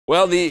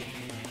Well, the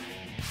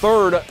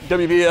third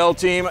WVL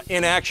team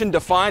in action,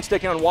 Defiance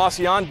taking on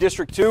Wauseon,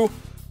 District 2.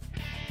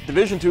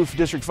 Division 2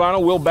 district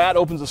final. Will Batt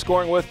opens the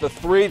scoring with the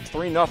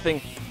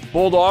 3-0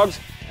 Bulldogs.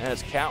 And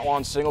as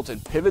Catwan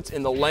Singleton pivots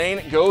in the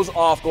lane, goes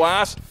off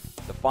glass.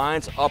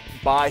 Defiance up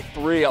by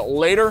 3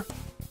 later.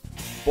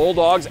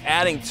 Bulldogs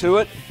adding to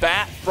it.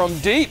 Batt from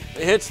deep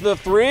hits the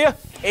 3.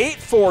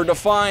 8-4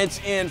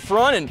 Defiance in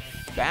front, and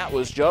Batt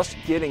was just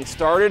getting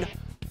started.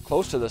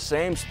 Close to the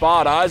same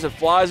spot. Eyes it,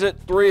 flies it.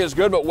 3 is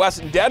good, but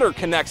Wes Detter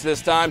connects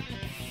this time.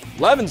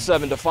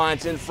 11-7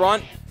 Defiance in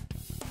front.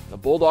 The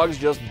Bulldogs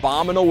just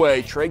bombing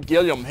away. Trey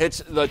Gilliam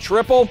hits the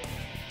triple.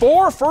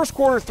 4 first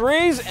quarter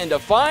threes, and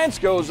Defiance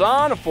goes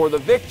on for the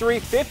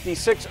victory,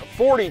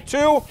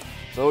 56-42.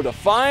 So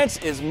Defiance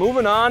is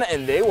moving on,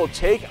 and they will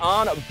take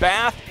on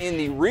Bath in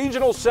the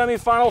regional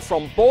semifinal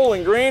from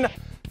Bowling Green.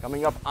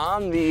 Coming up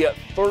on the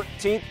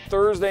 13th,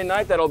 Thursday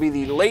night, that'll be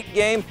the late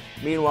game.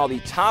 Meanwhile,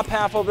 the top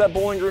half of that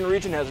Bowling Green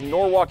region has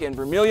Norwalk and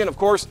Vermilion. Of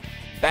course,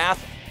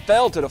 Bath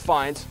fell to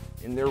Defiance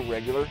in their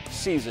regular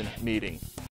season meeting.